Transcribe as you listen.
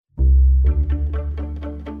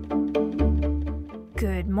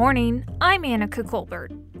morning, I'm Annika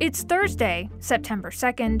Colbert. It's Thursday, September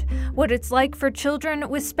 2nd. What it's like for children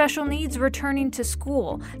with special needs returning to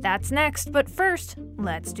school. That's next, but first,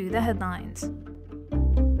 let's do the headlines.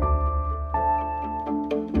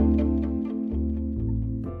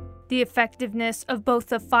 The effectiveness of both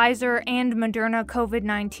the Pfizer and Moderna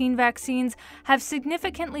COVID-19 vaccines have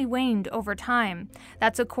significantly waned over time.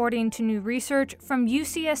 That's according to new research from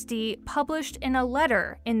UCSD published in a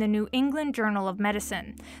letter in the New England Journal of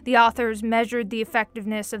Medicine. The authors measured the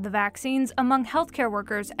effectiveness of the vaccines among healthcare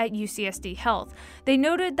workers at UCSD Health. They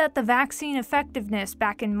noted that the vaccine effectiveness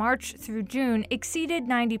back in March through June exceeded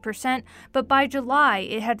 90%, but by July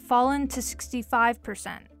it had fallen to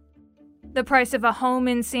 65%. The price of a home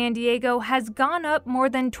in San Diego has gone up more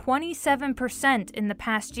than 27% in the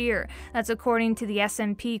past year. That's according to the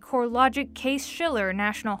S&P CoreLogic Case-Shiller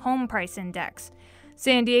National Home Price Index.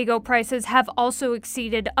 San Diego prices have also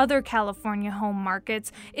exceeded other California home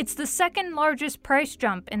markets. It's the second largest price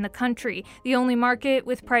jump in the country. The only market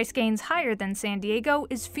with price gains higher than San Diego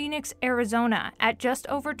is Phoenix, Arizona, at just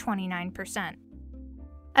over 29%.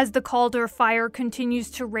 As the Calder Fire continues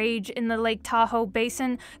to rage in the Lake Tahoe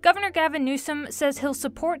Basin, Governor Gavin Newsom says he'll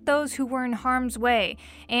support those who were in harm's way,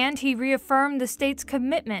 and he reaffirmed the state's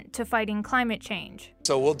commitment to fighting climate change.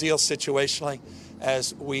 So we'll deal situationally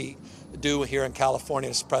as we do here in California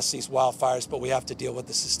to suppress these wildfires, but we have to deal with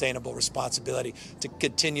the sustainable responsibility to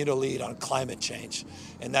continue to lead on climate change.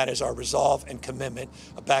 And that is our resolve and commitment,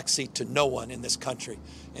 a backseat to no one in this country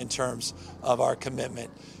in terms of our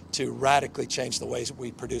commitment to radically change the ways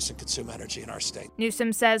we produce and consume energy in our state.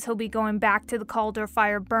 Newsom says he'll be going back to the Calder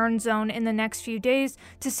Fire burn zone in the next few days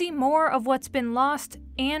to see more of what's been lost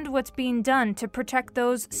and what's being done to protect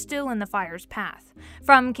those still in the fire's path.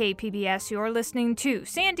 From KPBS, you're listening to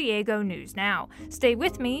San Diego News Now. Stay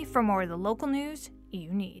with me for more of the local news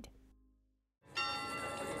you need.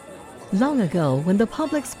 Long ago, when the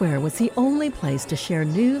public square was the only place to share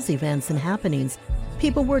news, events, and happenings,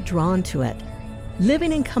 people were drawn to it.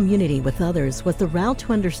 Living in community with others was the route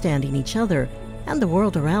to understanding each other and the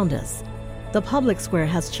world around us. The public square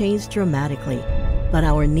has changed dramatically, but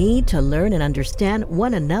our need to learn and understand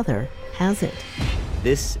one another hasn't.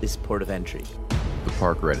 This is Port of Entry, the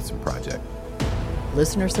Parker Edison Project.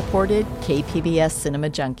 Listener-supported KPBS Cinema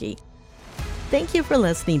Junkie. Thank you for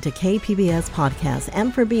listening to KPBS Podcast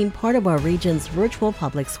and for being part of our region's virtual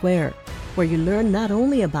public square, where you learn not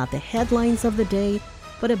only about the headlines of the day,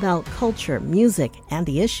 but about culture, music, and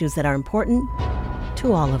the issues that are important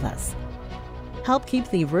to all of us. Help keep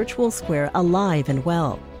the virtual square alive and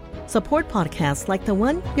well. Support podcasts like the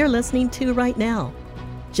one you're listening to right now.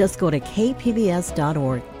 Just go to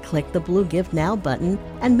kpbs.org, click the blue Give Now button,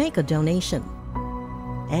 and make a donation.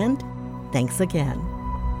 And thanks again.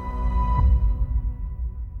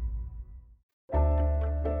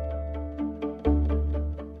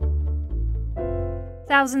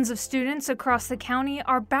 Thousands of students across the county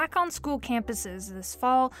are back on school campuses this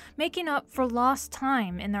fall, making up for lost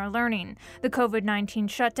time in their learning. The COVID-19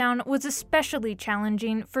 shutdown was especially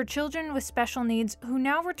challenging for children with special needs who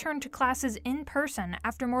now return to classes in person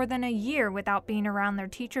after more than a year without being around their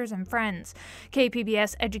teachers and friends.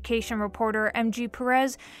 KPBS education reporter MG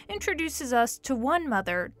Perez introduces us to one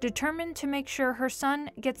mother determined to make sure her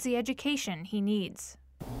son gets the education he needs.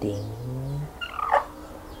 Ding.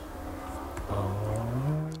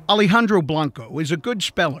 Alejandro Blanco is a good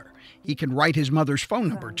speller. He can write his mother's phone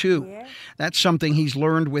number, too. That's something he's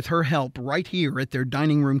learned with her help right here at their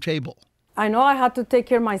dining room table. I know I had to take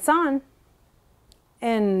care of my son.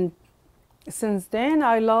 And since then,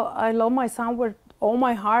 I love my son with all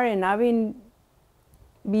my heart. And I've been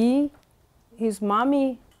his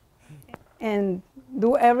mommy and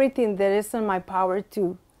do everything that is in my power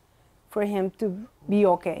for him to be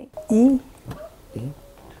okay.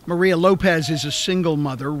 Maria Lopez is a single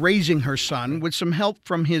mother raising her son with some help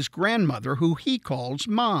from his grandmother, who he calls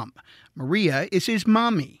Mom. Maria is his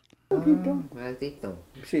mommy.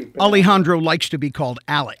 Alejandro likes to be called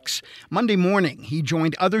Alex. Monday morning, he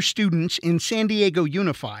joined other students in San Diego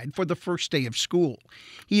Unified for the first day of school.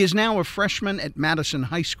 He is now a freshman at Madison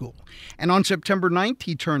High School, and on September 9th,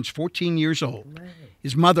 he turns 14 years old.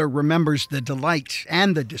 His mother remembers the delight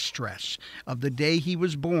and the distress of the day he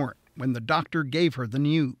was born, when the doctor gave her the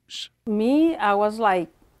news. Me, I was like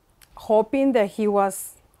hoping that he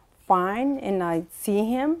was fine, and I see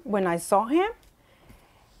him. When I saw him,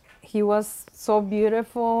 he was so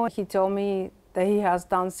beautiful. He told me that he has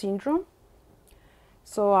Down syndrome.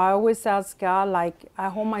 So I always ask God, I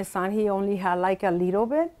hope my son, he only had a little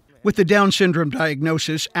bit. With the Down syndrome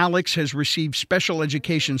diagnosis, Alex has received special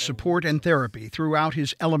education support and therapy throughout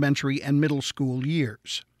his elementary and middle school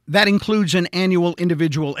years. That includes an annual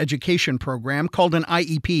individual education program called an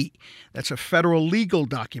IEP. That's a federal legal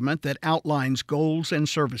document that outlines goals and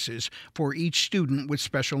services for each student with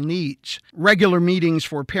special needs. Regular meetings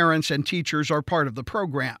for parents and teachers are part of the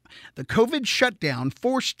program. The COVID shutdown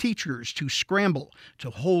forced teachers to scramble to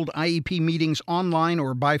hold IEP meetings online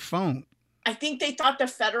or by phone. I think they thought the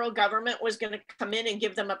federal government was going to come in and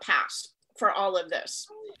give them a pass for all of this.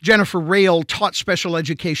 Jennifer Rail taught special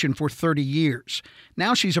education for 30 years.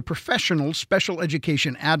 Now she's a professional special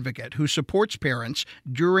education advocate who supports parents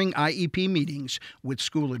during IEP meetings with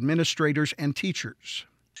school administrators and teachers.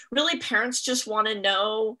 Really, parents just want to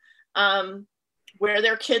know where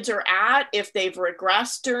their kids are at, if they've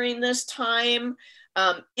regressed during this time,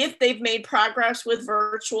 if they've made progress with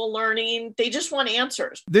virtual learning. They just want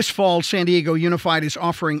answers. This fall, San Diego Unified is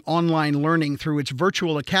offering online learning through its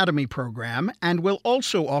Virtual Academy program and will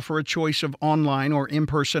also offer a choice of online or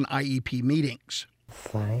in-person IEP meetings.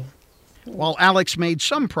 Fine. While Alex made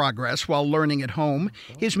some progress while learning at home,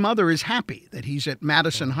 his mother is happy that he's at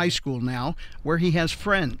Madison High School now, where he has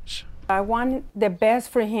friends. I want the best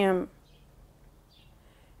for him.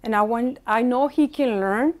 And I know he can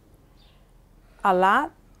learn a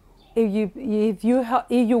lot. If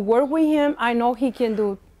you work with him, I know he can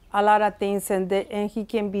do a lot of things, and he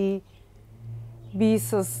can be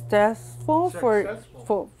successful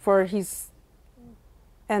for his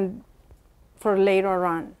and for later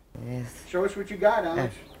on. Yes. Show us what you got,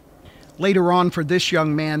 Alex. Later on for this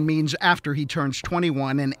young man means after he turns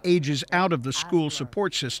 21 and ages out of the school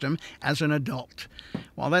support system as an adult.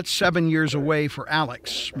 While that's 7 years away for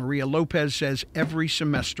Alex, Maria Lopez says every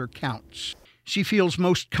semester counts. She feels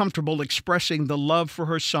most comfortable expressing the love for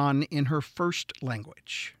her son in her first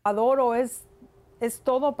language. Adoro es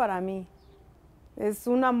todo para mí. Es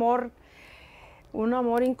un amor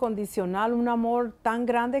incondicional, un amor tan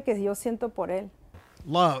grande que yo siento por él.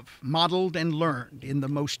 Love modeled and learned in the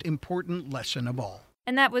most important lesson of all.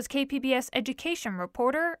 And that was KPBS education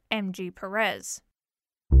reporter MG Perez.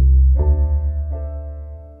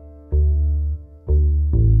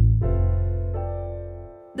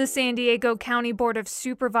 The San Diego County Board of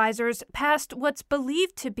Supervisors passed what's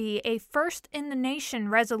believed to be a first-in-the-nation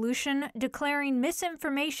resolution declaring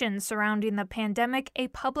misinformation surrounding the pandemic a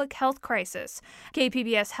public health crisis.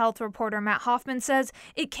 KPBS health reporter Matt Hoffman says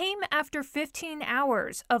it came after 15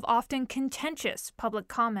 hours of often contentious public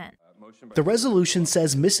comment. The resolution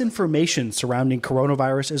says misinformation surrounding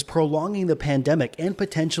coronavirus is prolonging the pandemic and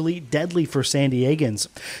potentially deadly for San Diegans.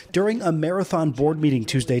 During a marathon board meeting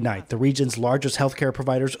Tuesday night, the region's largest healthcare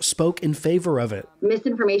providers spoke in favor of it.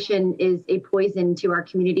 Misinformation is a poison to our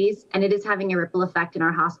communities, and it is having a ripple effect in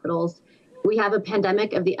our hospitals. We have a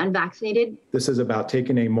pandemic of the unvaccinated. This is about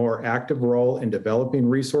taking a more active role in developing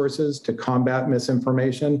resources to combat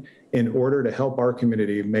misinformation in order to help our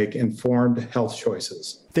community make informed health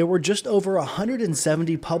choices. There were just over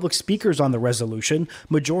 170 public speakers on the resolution,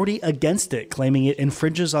 majority against it, claiming it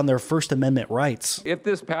infringes on their First Amendment rights. If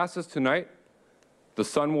this passes tonight, the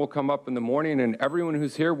sun will come up in the morning and everyone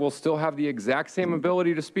who's here will still have the exact same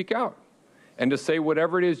ability to speak out and to say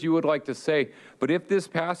whatever it is you would like to say. But if this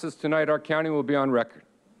passes tonight, our county will be on record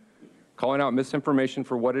calling out misinformation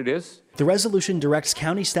for what it is. The resolution directs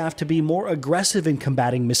county staff to be more aggressive in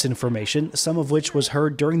combating misinformation, some of which was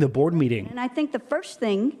heard during the board meeting. And I think the first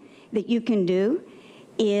thing that you can do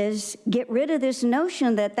is get rid of this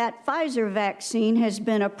notion that that Pfizer vaccine has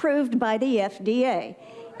been approved by the FDA.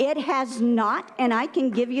 It has not, and I can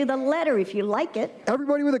give you the letter if you like it.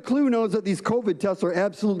 Everybody with a clue knows that these COVID tests are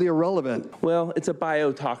absolutely irrelevant. Well, it's a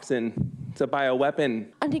biotoxin. It's a bioweapon.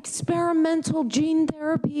 An experimental gene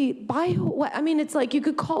therapy. It's like you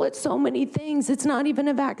could call it so many things. It's not even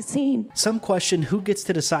a vaccine. Some question who gets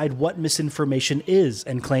to decide what misinformation is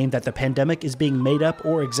and claim that the pandemic is being made up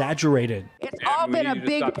or exaggerated. It's all been a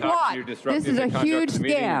big plot. This is a huge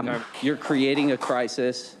scam. You're creating a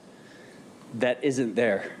crisis that isn't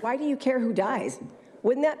there. Why do you care who dies?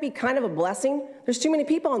 Wouldn't that be kind of a blessing? There's too many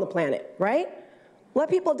people on the planet, right? Let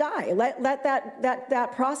people die. Let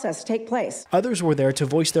that process take place. Others were there to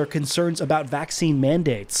voice their concerns about vaccine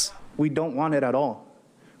mandates. We don't want it at all.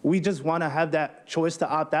 We just want to have that choice to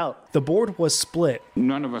opt out. The board was split.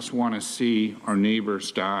 None of us want to see our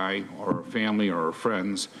neighbors die or our family or our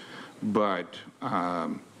friends, but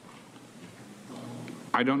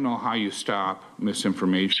I don't know how you stop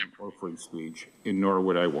misinformation or free speech, and nor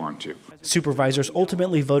would I want to. Supervisors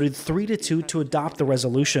ultimately voted 3-2 to adopt the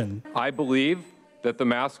resolution. I believe that the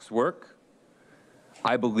masks work.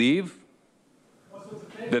 I believe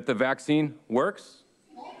that the vaccine works.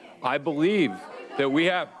 I believe that we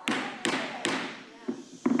have.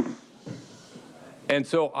 And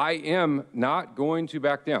so I am not going to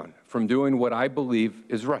back down from doing what I believe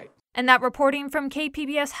is right. And that reporting from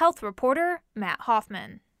KPBS health reporter Matt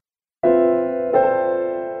Hoffman.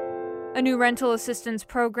 A new rental assistance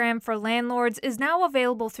program for landlords is now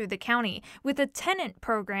available through the county, with a tenant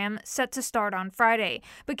program set to start on Friday.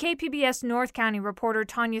 But KPBS North County reporter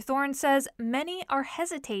Tanya Thorne says many are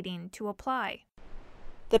hesitating to apply.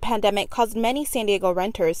 The pandemic caused many San Diego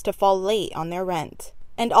renters to fall late on their rent.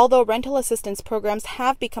 And although rental assistance programs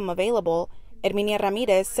have become available, Herminia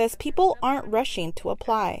Ramirez says people aren't rushing to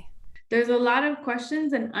apply. There's a lot of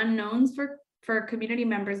questions and unknowns for community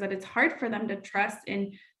members that it's hard for them to trust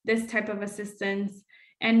in this type of assistance,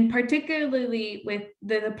 and particularly with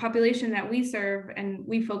the population that we serve and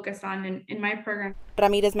we focus on in my program.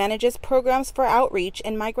 Ramirez manages programs for outreach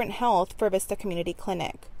and migrant health for Vista Community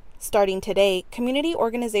Clinic. Starting today, community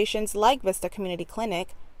organizations like Vista Community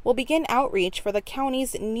Clinic will begin outreach for the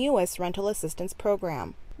county's newest rental assistance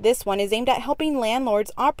program. This one is aimed at helping landlords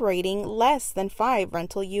operating less than 5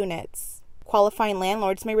 rental units. Qualifying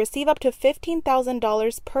landlords may receive up to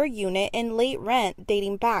 $15,000 per unit in late rent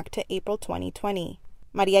dating back to April 2020.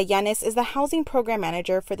 Maria Yanes is the housing program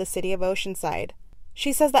manager for the city of Oceanside.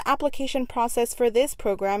 She says the application process for this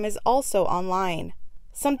program is also online,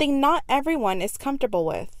 something not everyone is comfortable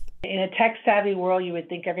with. In a tech-savvy world, you would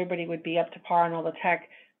think everybody would be up to par on all the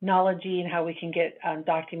technology and how we can get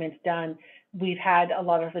documents done. We've had a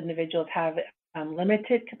lot of individuals have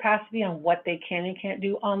limited capacity on what they can and can't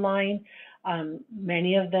do online.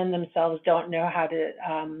 Many of them themselves don't know how to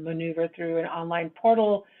maneuver through an online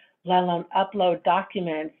portal, let alone upload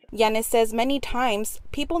documents. Yanis says many times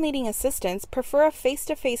people needing assistance prefer a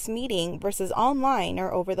face-to-face meeting versus online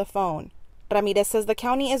or over the phone. Ramirez says the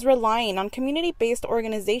county is relying on community-based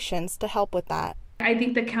organizations to help with that. I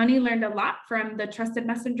think the county learned a lot from the trusted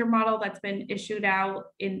messenger model that's been issued out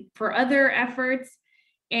for other efforts.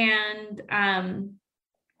 And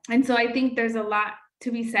so I think there's a lot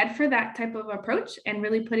to be said for that type of approach and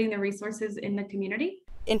really putting the resources in the community.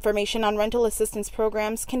 Information on rental assistance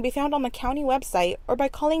programs can be found on the county website or by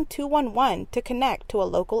calling 211 to connect to a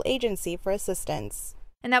local agency for assistance.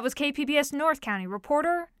 And that was KPBS North County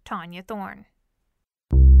reporter Tanya Thorne.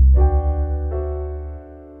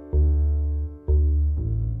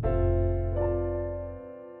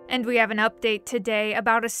 And we have an update today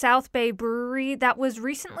about a South Bay brewery that was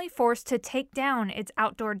recently forced to take down its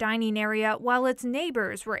outdoor dining area while its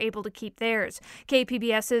neighbors were able to keep theirs.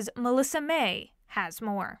 KPBS's Melissa May has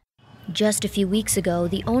more. Just a few weeks ago,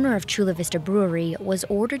 the owner of Chula Vista Brewery was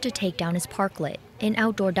ordered to take down his parklet, an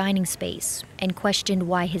outdoor dining space, and questioned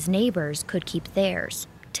why his neighbors could keep theirs.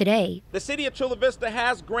 Today, the city of Chula Vista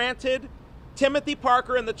has granted Timothy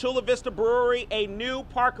Parker and the Chula Vista Brewery a new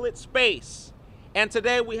parklet space. And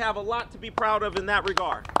today we have a lot to be proud of in that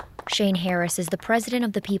regard. Shane Harris is the president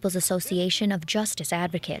of the People's Association of Justice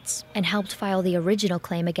Advocates and helped file the original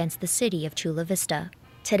claim against the city of Chula Vista.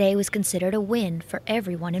 Today was considered a win for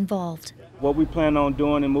everyone involved. What we plan on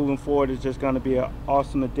doing and moving forward is just going to be an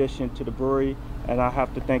awesome addition to the brewery, and I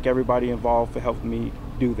have to thank everybody involved for helping me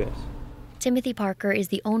do this. Timothy Parker is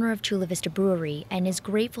the owner of Chula Vista Brewery and is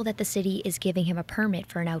grateful that the city is giving him a permit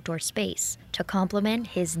for an outdoor space to complement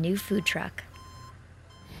his new food truck.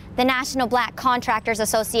 The National Black Contractors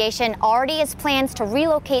Association already has plans to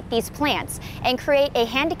relocate these plants and create a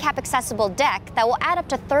handicap-accessible deck that will add up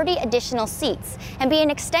to 30 additional seats and be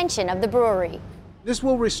an extension of the brewery. This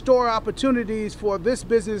will restore opportunities for this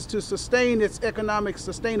business to sustain its economic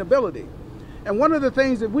sustainability. And one of the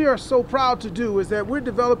things that we are so proud to do is that we're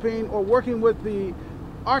developing or working with the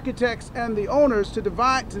architects and the owners to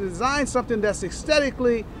design something that's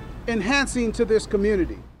aesthetically enhancing to this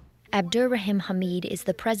community. Abdur-Rahim Hamid is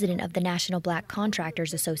the president of the National Black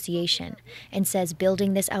Contractors Association and says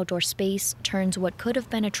building this outdoor space turns what could have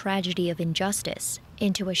been a tragedy of injustice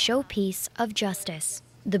into a showpiece of justice.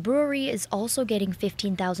 The brewery is also getting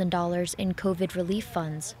 $15,000 in COVID relief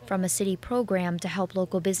funds from a city program to help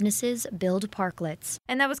local businesses build parklets.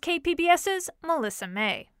 And that was KPBS's Melissa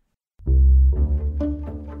May.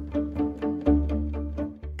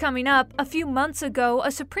 Coming up, a few months ago, a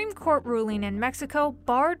Supreme Court ruling in Mexico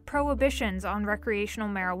barred prohibitions on recreational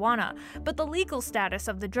marijuana, but the legal status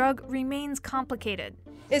of the drug remains complicated.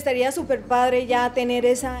 It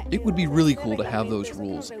would be really cool to have those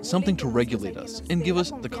rules, something to regulate us and give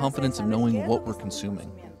us the confidence of knowing what we're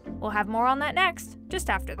consuming. We'll have more on that next, just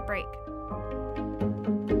after the break.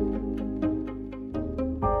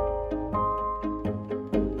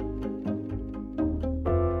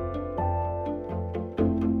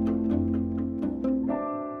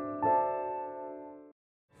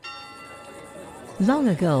 Long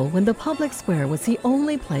ago, when the public square was the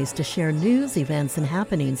only place to share news, events, and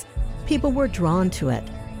happenings, people were drawn to it.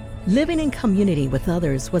 Living in community with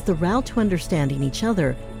others was the route to understanding each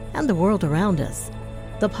other and the world around us.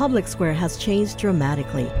 The public square has changed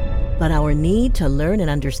dramatically, but our need to learn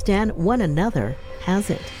and understand one another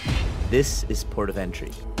hasn't. This is Port of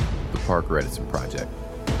Entry, the Parker Edison Project.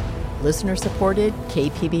 Listener-supported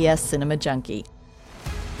KPBS Cinema Junkie.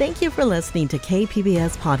 Thank you for listening to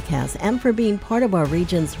KPBS Podcast and for being part of our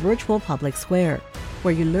region's virtual public square,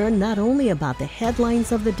 where you learn not only about the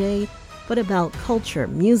headlines of the day, but about culture,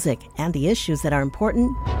 music, and the issues that are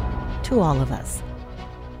important to all of us.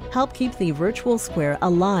 Help keep the virtual square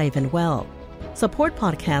alive and well. Support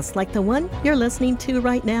podcasts like the one you're listening to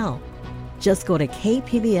right now. Just go to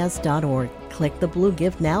kpbs.org, click the blue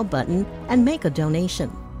Give Now button, and make a donation.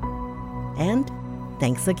 And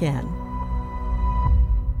thanks again.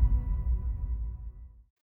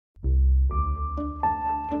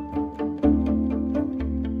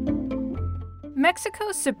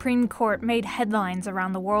 Mexico's Supreme Court made headlines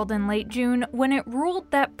around the world in late June when it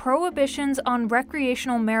ruled that prohibitions on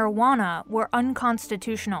recreational marijuana were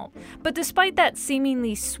unconstitutional. But despite that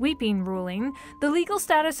seemingly sweeping ruling, the legal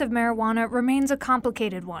status of marijuana remains a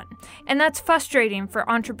complicated one. And that's frustrating for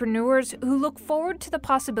entrepreneurs who look forward to the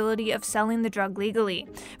possibility of selling the drug legally.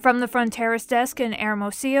 From the Fronteras desk in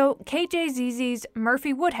Hermosillo, KJZZ's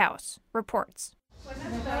Murphy Woodhouse reports.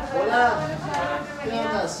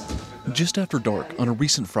 Just after dark on a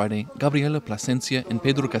recent Friday, Gabriela Plasencia and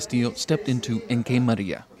Pedro Castillo stepped into En Que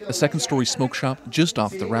Maria, a second-story smoke shop just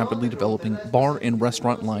off the rapidly developing bar and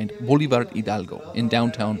restaurant-lined Bolivar Hidalgo in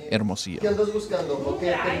downtown Hermosillo.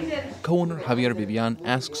 Co-owner Javier Vivian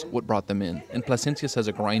asks what brought them in, and Plasencia says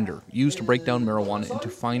a grinder used to break down marijuana into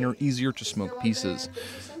finer, easier-to-smoke pieces.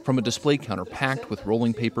 From a display counter packed with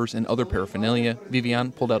rolling papers and other paraphernalia,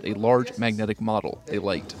 Vivian pulled out a large magnetic model they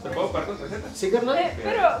liked.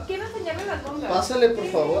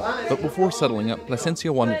 But before settling up,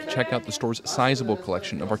 Plasencia wanted to check out the store's sizable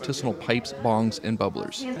collection of artisanal pipes, bongs, and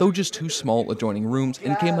bubblers. Though just two small adjoining rooms,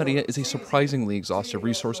 En Que Maria is a surprisingly exhaustive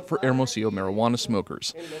resource for Hermosillo marijuana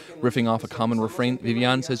smokers. Riffing off a common refrain,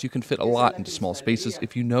 Vivian says you can fit a lot into small spaces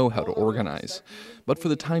if you know how to organize. But for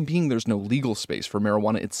the time being, there's no legal space for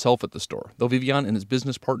marijuana itself at the store, though Vivian and his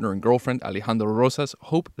business partner and girlfriend, Alejandro Rosas,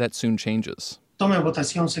 hope that soon changes.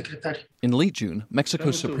 In late June,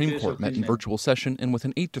 Mexico's Supreme Court met in virtual session and with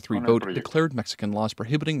an 8-3 vote declared Mexican laws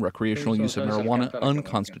prohibiting recreational use of marijuana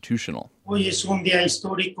unconstitutional.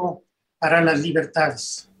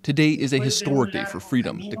 Today is a historic day for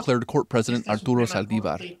freedom, declared Court President Arturo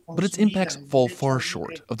Saldívar, but its impacts fall far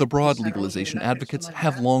short of the broad legalization advocates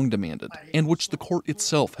have long demanded, and which the court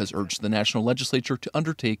itself has urged the national legislature to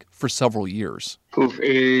undertake for several years.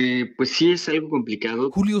 Julio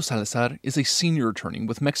Salazar is a senior attorney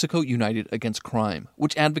with Mexico United Against Crime,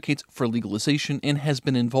 which advocates for legalization and has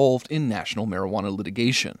been involved in national marijuana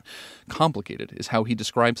litigation. Complicated is how he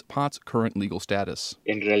describes pot's current legal status.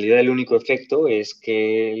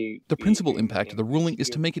 The principal impact of the ruling is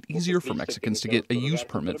to make it easier for Mexicans to get a use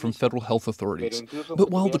permit from federal health authorities. But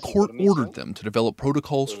while the court ordered them to develop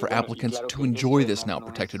protocols for applicants to enjoy this now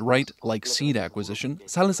protected right, like seed acquisition,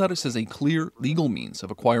 Salazar says a clear legal means of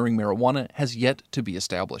acquiring marijuana has yet to be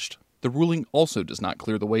established. The ruling also does not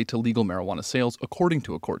clear the way to legal marijuana sales, according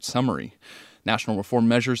to a court summary. National reform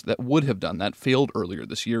measures that would have done that failed earlier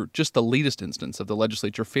this year, just the latest instance of the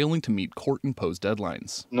legislature failing to meet court-imposed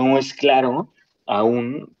deadlines.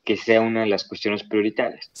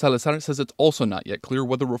 Salazar says it's also not yet clear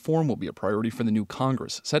whether reform will be a priority for the new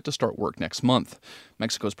Congress, set to start work next month.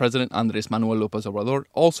 Mexico's President Andrés Manuel López Obrador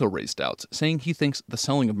also raised doubts, saying he thinks the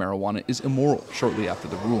selling of marijuana is immoral shortly after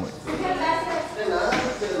the ruling.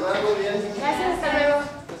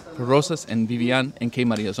 For Rosas and Vivian, En Que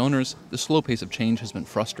Maria's owners, the slow pace of change has been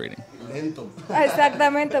frustrating. Rosas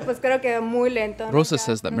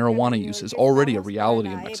says that marijuana use is already a reality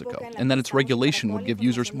in Mexico, and that its regulation would give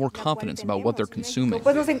users more confidence about what they're consuming.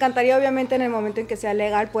 As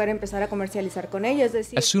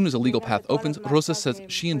soon as a legal path opens, Rosas says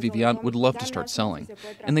she and Vivian would love to start selling.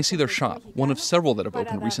 And they see their shop, one of several that have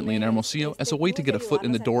opened recently in Hermosillo, as a way to get a foot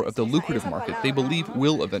in the door of the lucrative market they believe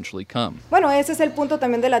will eventually come. But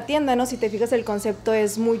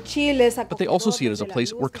they also see it as a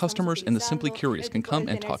place where customers and the simply curious can come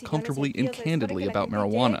and talk comfortably and candidly about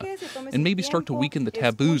marijuana, and maybe start to weaken the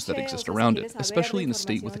taboos that exist around it, especially in a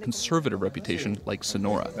state with a conservative reputation like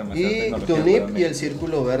Sonora.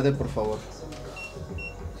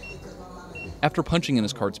 After punching in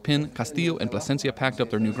his card's pin, Castillo and Plasencia packed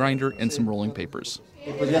up their new grinder and some rolling papers.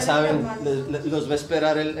 But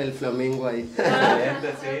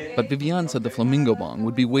Vivian said the Flamingo Bong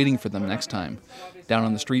would be waiting for them next time. Down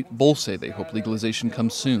on the street, both say they hope legalization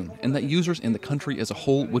comes soon and that users in the country as a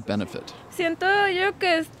whole would benefit. Siento yo que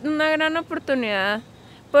es una gran oportunidad.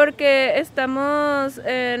 Porque estamos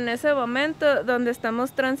en ese momento donde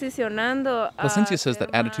estamos transicionando. Plasencia says that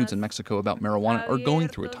attitudes in Mexico about marijuana are going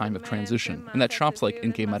through a time of transition, and that shops like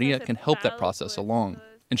En Que Maria can help that process along.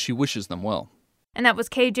 And she wishes them well. And that was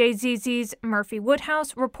KJZZ's Murphy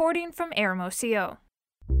Woodhouse reporting from Hermosillo.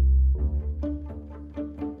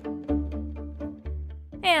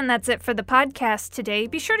 And that's it for the podcast today.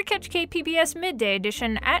 Be sure to catch KPBS Midday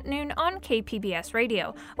Edition at noon on KPBS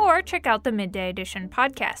Radio, or check out the Midday Edition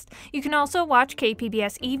podcast. You can also watch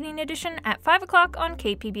KPBS Evening Edition at 5 o'clock on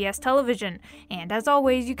KPBS Television. And as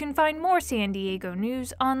always, you can find more San Diego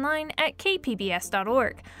news online at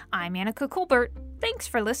kpbs.org. I'm Annika Colbert. Thanks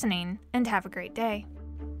for listening, and have a great day.